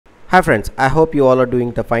Hi friends, I hope you all are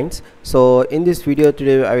doing the fine. So in this video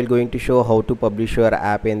today I will going to show how to publish your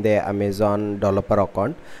app in the Amazon developer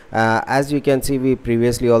account. As you can see, we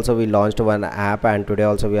previously also we launched one app, and today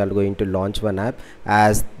also we are going to launch one app,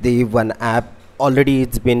 as the one app already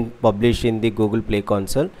it's been published in the Google Play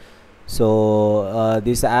console. So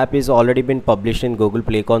this app is already been published in Google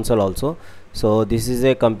Play console also. So this is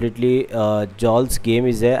a completely Jaws game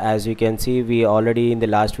is there. As you can see, we already in the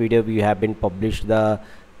last video we have been published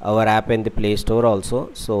our app in the Play Store also.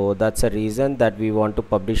 So that's a reason that we want to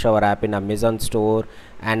publish our app in Amazon store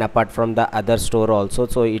and apart from the other store also,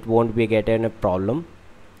 so it won't be getting a problem.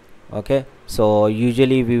 Okay, so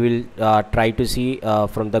usually we will try to see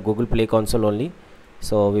from the Google Play console only.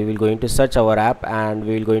 So we will going to search our app and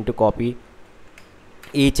we will going to copy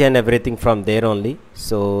each and everything from there only.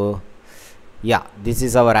 So yeah, this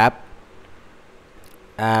is our app.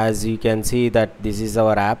 As you can see that this is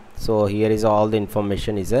our app. So here is all the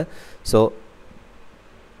information is there. So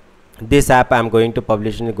this app I'm going to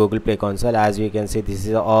publish in the Google Play console. As you can see, this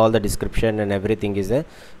is all the description and everything is there.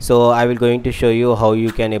 So I will going to show you how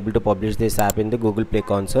you can able to publish this app in the Google Play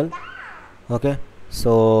console. Okay,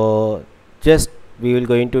 so just we will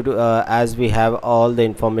going to do as we have all the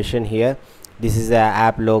information here. This is the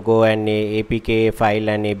app logo and a APK file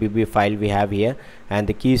and ABB file we have here, and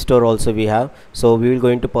the key store also we have. So we will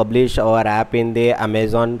going to publish our app in the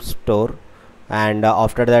Amazon store, and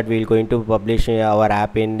after that we will going to publish our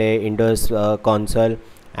app in the Windows console,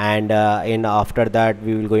 and in after that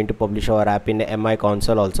we will going to publish our app in the MI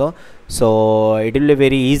console also. So it will be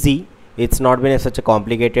very easy. It's not been such a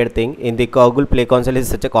complicated thing. In the Google Play console is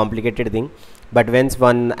such a complicated thing, but once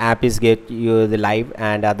one app is get you the live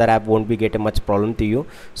and other app won't be get a much problem to you.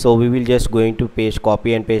 So we will just going to paste,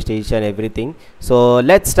 copy and paste each and everything. So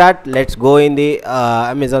let's start. Let's go in the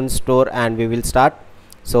Amazon store and we will start.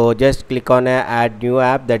 So just click on add new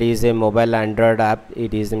app. That is a mobile Android app.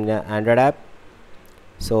 It is in the Android app.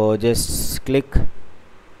 So just click.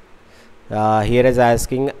 Here is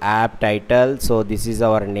asking app title, so this is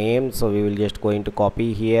our name, so we will just going to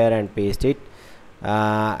copy here and paste it.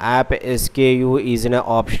 App SKU is an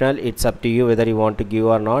optional, it's up to you whether you want to give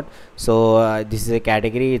or not. So this is a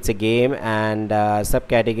category, it's a game, and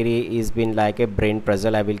subcategory is been like a brain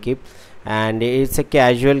puzzle I will keep, and it's a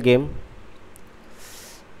casual game.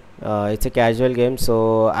 It's a casual game,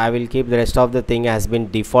 so I will keep. The rest of the thing has been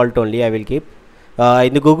default only I will keep.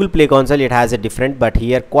 In the Google Play console it has a different, but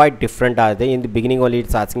here quite different are they. In the beginning only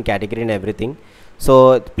it's asking category and everything.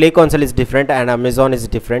 So Play console is different and Amazon is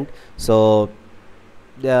different. So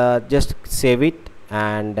just save it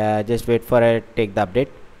and just wait for it take the update.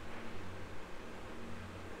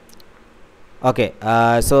 Okay,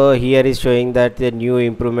 so here is showing that the new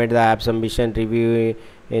improvement, the app submission review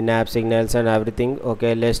in app signals and everything.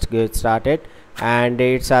 Okay, let's get started, and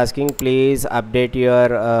it's asking please update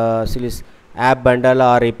your app bundle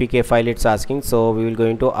or APK file. It's asking, so we will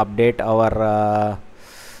going to update our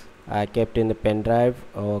I kept in the pen drive.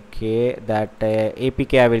 Okay, that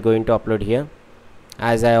APK I will going to upload here,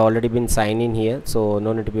 as I already been signed in here, so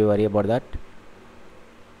no need to be worried about that.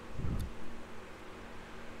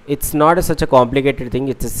 It's not such a complicated thing,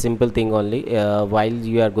 it's a simple thing only. While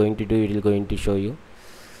you are going to do it will going to show you.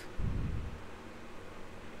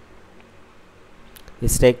 It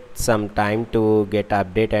takes some time to get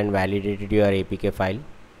update and validated your APK file.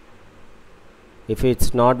 If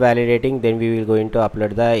it's not validating, then we will going to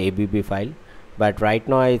upload the ABB file, but right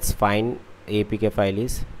now it's fine. APK file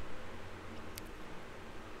is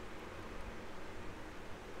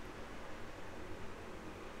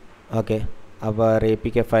okay. Our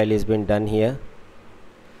APK file has been done here.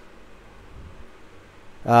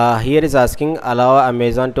 Here is asking allow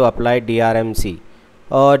Amazon to apply DRMC.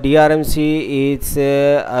 DRMC is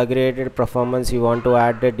aggregated performance. You want to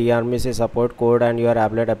add the DRMC support code and your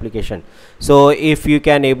applet application. So if you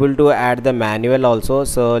can able to add the manual also,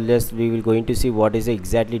 so we will going to see what is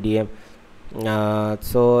exactly DM.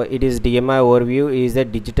 So it is DMI overview is a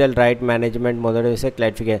digital right management model, is a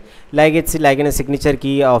clarification, like it's like in a signature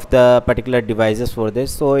key of the particular devices for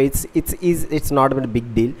this. So it's not a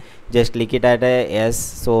big deal, just click it at a yes.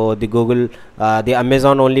 So the Google the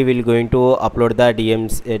Amazon only will going to upload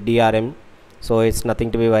the DRM, so it's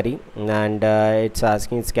nothing to be worry. And it's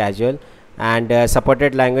asking it's casual, and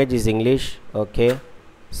supported language is English. Okay,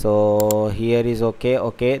 so here is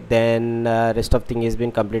okay. Then rest of thing has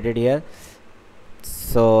been completed here.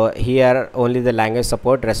 So here only the language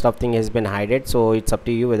support, rest of thing has been hidden, so it's up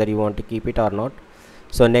to you whether you want to keep it or not.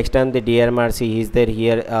 So next time the DRMRC is there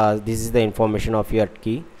here. This is the information of your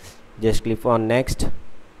key. Just click on next.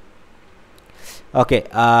 Okay,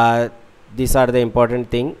 these are the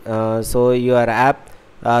important thing. So your app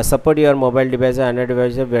Support your mobile device and Android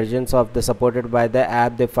device versions of the supported by the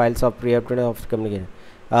app the files of pre-updated of communication.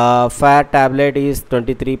 Fire tablet is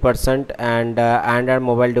 23% and Android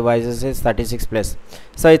mobile devices is 36 plus,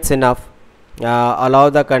 so it's enough. Allow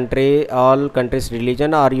the country, all countries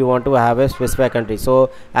religion, or you want to have a specific country.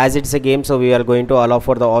 So as it's a game, so we are going to allow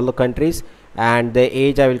for the all the countries, and the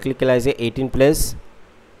age I will click as a 18 plus.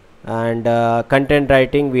 And content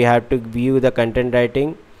writing, we have to view the content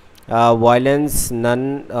writing. Violence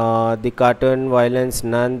none, the cartoon violence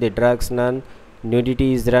none, the drugs none,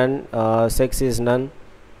 nudity is none, sex is none.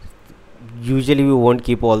 Usually we won't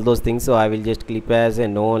keep all those things, so I will just click as a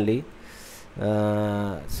no only.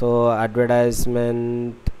 So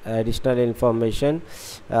advertisement, additional information,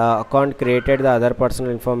 account created, the other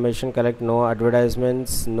personal information collect, no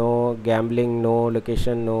advertisements, no gambling, no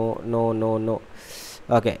location, no, no, no, no.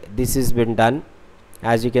 Okay, this has been done.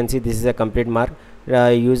 As you can see, this is a complete mark.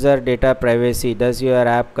 User data privacy, does your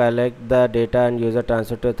app collect the data and user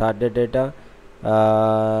transfer to third data?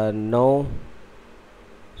 No.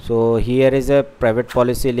 So here is a private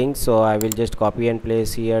policy link, so I will just copy and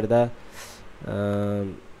place here the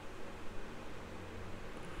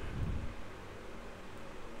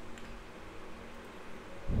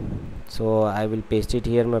so I will paste it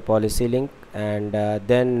here, my policy link. And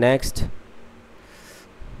then next,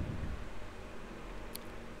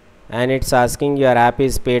 and it's asking your app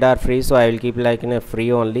is paid or free, so I will keep like in a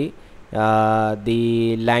free only.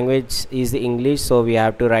 The language is English, so we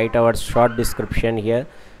have to write our short description here.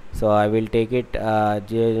 So I will take it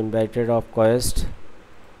embedded of quest.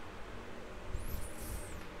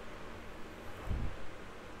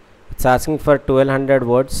 It's asking for 1200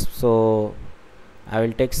 words, so I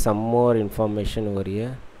will take some more information over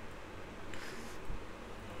here.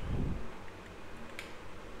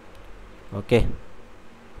 Okay,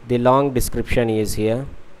 the long description is here.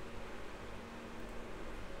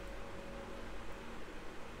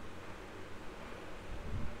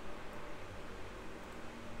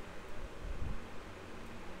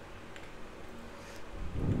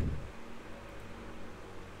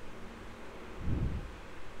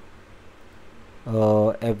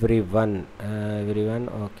 Everyone,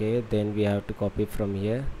 okay, then we have to copy from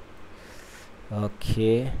here.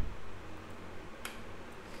 Okay,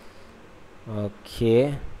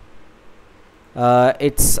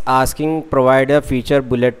 it's asking provide a feature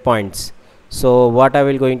bullet points. So what I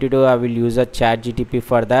will going to do, I will use a chat GTP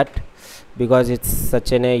for that, because it's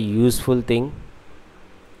such a useful thing.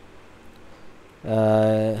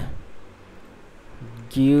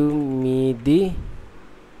 Give me the,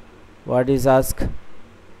 what is ask,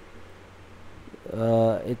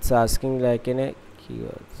 it's asking like in a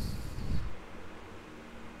keywords.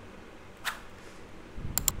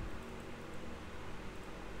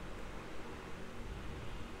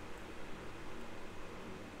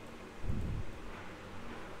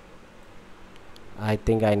 I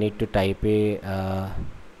think I need to type a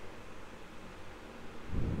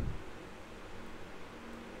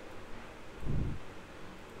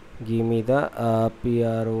give me the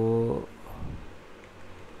PROCT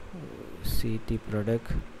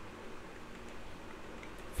product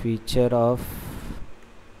feature of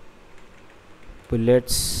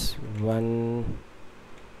bullets 1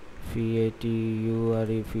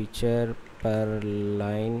 FATURE feature per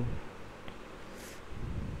line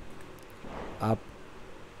up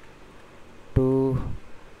to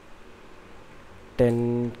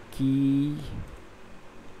 10 key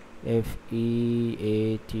FEATURES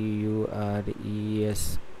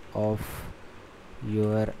of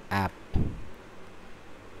your app.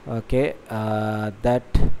 Okay, that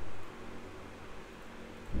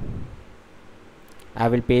I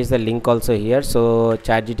will paste the link also here, so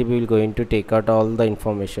ChatGPT will going to take out all the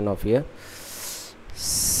information of here.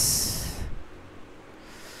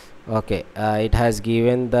 Okay, it has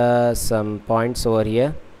given the some points over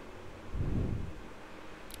here.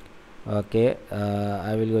 Okay,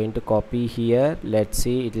 I will going to copy here. Let's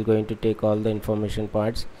see, it is going to take all the information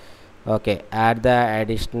parts. Okay, add the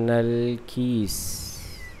additional keys.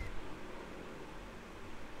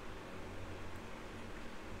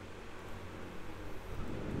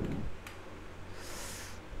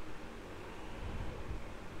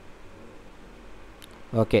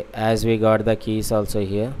 Okay, as we got the keys also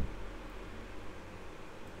here.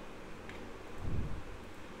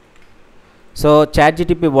 So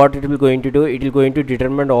ChatGPT, what it will going to do, it will going to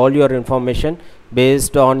determine all your information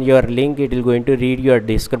based on your link. It will going to read your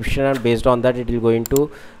description, and based on that it will going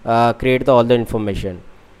to create all the information.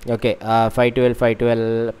 Okay,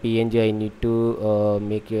 512 PNG I need to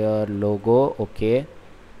make your logo. Okay,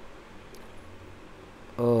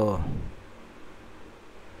 oh,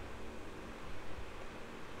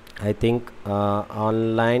 I think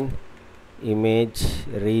online image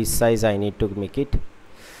resize I need to make it.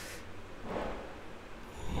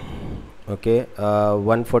 Okay,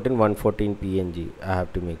 114 PNG I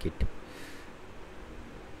have to make it.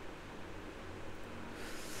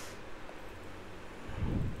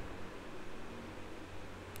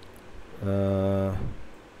 uh,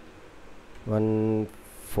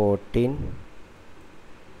 114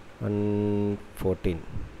 114.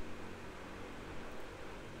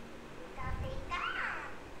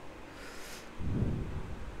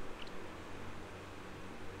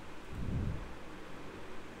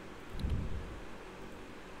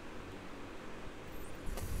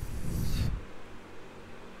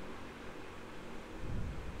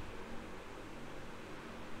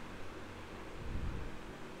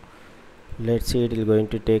 Let's see it is going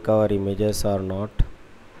to take our images or not.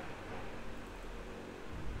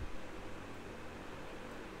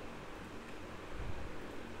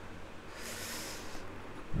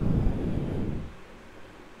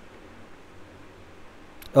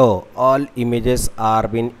 Oh, all images are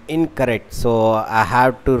been incorrect, so I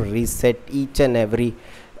have to reset each and every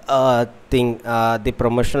thing. The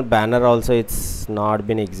promotional banner also, it's not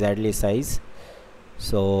been exactly size.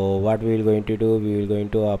 So what we will going to do, we will going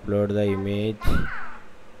to upload the image.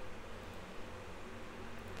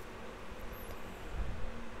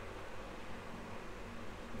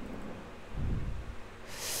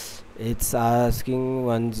 It's asking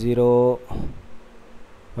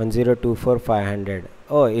 1024 500.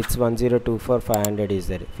 Oh, it's 1024 500 is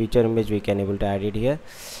there. Feature image we can able to add it here,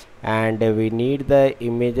 and we need the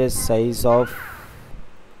images size of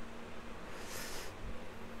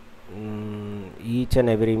each and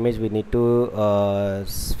every image. We need to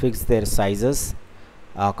fix their sizes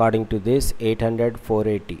according to this 800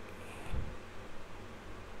 480.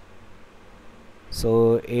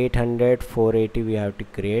 So 800 480 we have to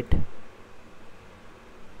create.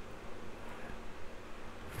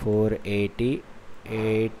 480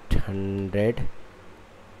 800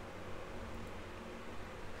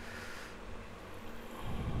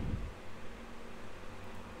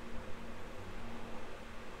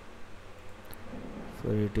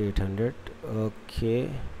 480 800. Okay,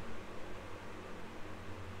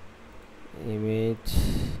 image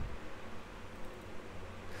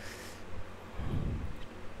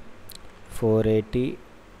 480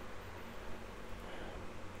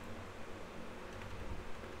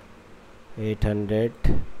 800.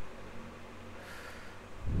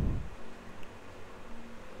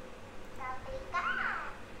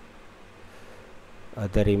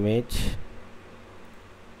 Other image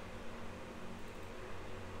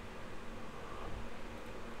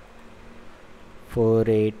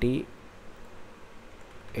 480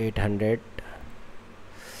 800.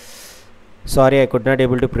 Sorry, I could not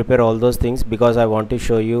able to prepare all those things because I want to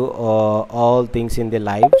show you all things in the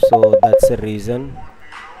live, so that's the reason.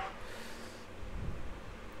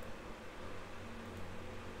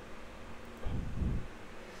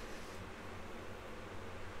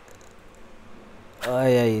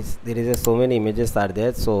 Yeah, there is so many images are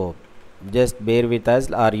there, so just bear with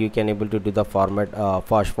us, or you can able to do the format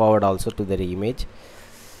fast forward also to the image,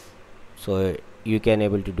 so you can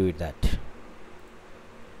able to do it that.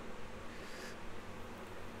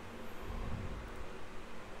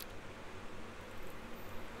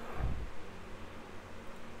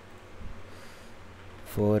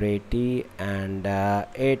 $480 and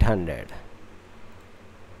 800,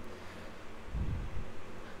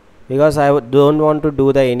 because I don't want to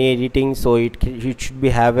do the any editing, so it should be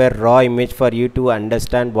have a raw image for you to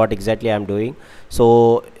understand what exactly I'm doing.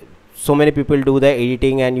 So many people do the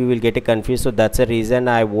editing and you will get a confused, so that's the reason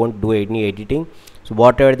I won't do any editing. So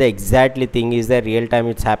whatever the exactly thing is the real time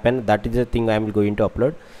it's happened, that is the thing I'm going to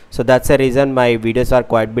upload. So that's the reason my videos are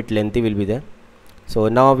quite bit lengthy will be there. So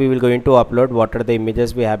now we will going to upload what are the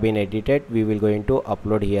images we have been edited. We will going to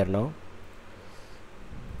upload here now,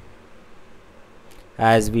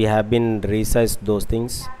 as we have been resized those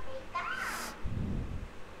things.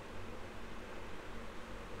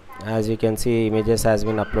 As you can see, images has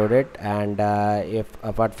been uploaded, and if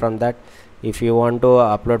apart from that, if you want to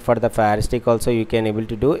upload for the Fire Stick also, you can able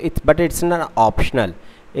to do it, but it's not optional.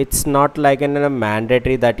 It's not like a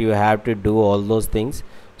mandatory that you have to do all those things.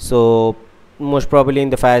 So most probably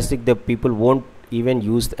in the Fire Stick the people won't even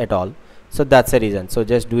use at all, so that's the reason. So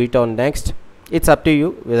just do it on next. It's up to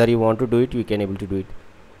you whether you want to do it, you can able to do it.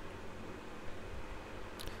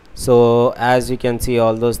 So as you can see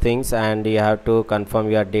all those things, and you have to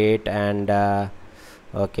confirm your date, and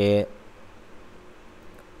okay,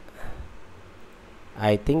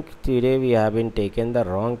 I think today we have been taken the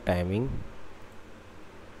wrong timing.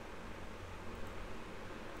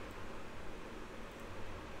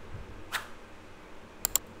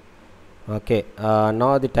 Okay,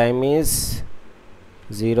 now the time is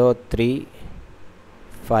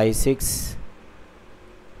 03:56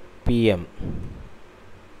 p.m.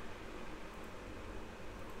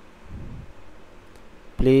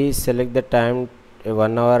 Please select the time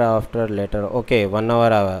 1 hour after later. Okay, 1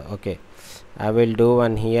 hour. Okay, I will do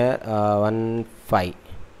one here. 1:05.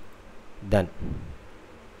 Done.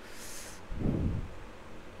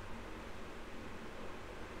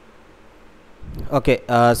 Okay,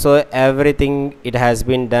 so everything it has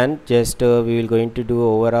been done. Just we will going to do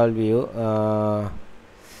overall view.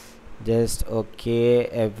 Just okay,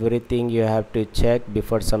 everything you have to check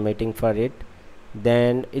before submitting for it.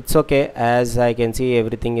 Then it's okay, as I can see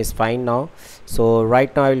everything is fine now. So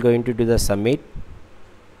right now I will going to do the submit.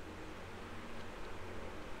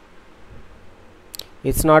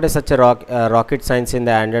 It's not such a rocket science in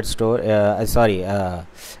the Android store,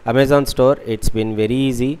 Amazon store. It's been very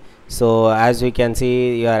easy. So as you can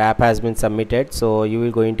see, your app has been submitted, so you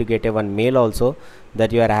will going to get a one mail also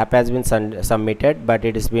that your app has been submitted, but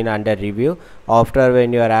it has been under review. After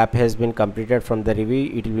when your app has been completed from the review,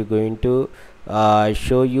 it will be going to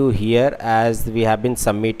show you here as we have been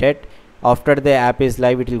submitted. After the app is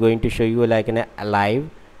live, it will going to show you like a live.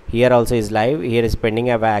 Here also is live, here is pending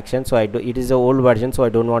app action. So it is a old version, so I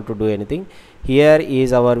don't want to do anything. Here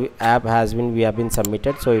is our app we have been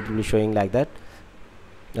submitted, so it will be showing like that.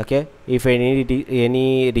 Okay, if any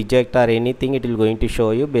reject or anything, it will going to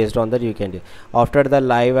show you. Based on that you can do. After the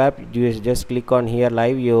live app, you just click on here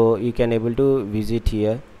live, you can able to visit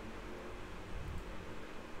here.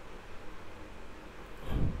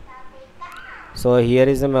 So here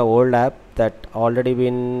is my old app that already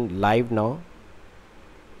been live now.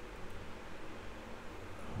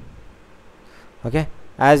 Okay,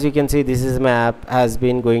 as you can see, this is my app has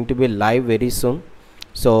been going to be live very soon.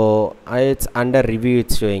 So it's under review,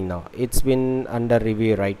 it's showing now. It's been under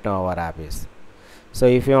review right now, our app is. So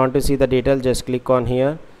if you want to see the detail, just click on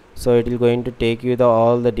here. So it will going to take you the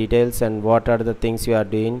all the details and what are the things you are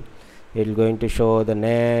doing. It will going to show the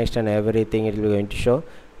next and everything it will going to show,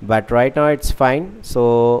 but right now it's fine.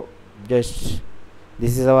 So just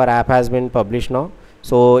this is our app has been published now.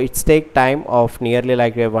 So it's take time of nearly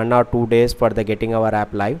like 1 or 2 days for the getting our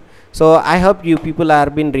app live. So I hope you people are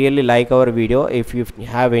been really like our video. If you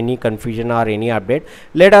have any confusion or any update,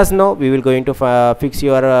 let us know. We will going to fix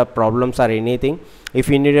your problems or anything. If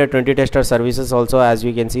you need a 20 tester services also, as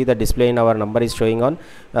you can see the display in our number is showing on,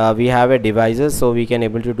 we have a devices, so we can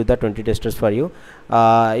able to do the 20 testers for you.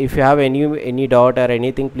 If you have any doubt or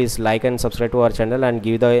anything, please like and subscribe to our channel and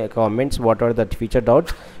give the comments what are the future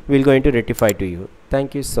doubts. We'll going to rectify to you.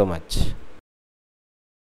 Thank you so much.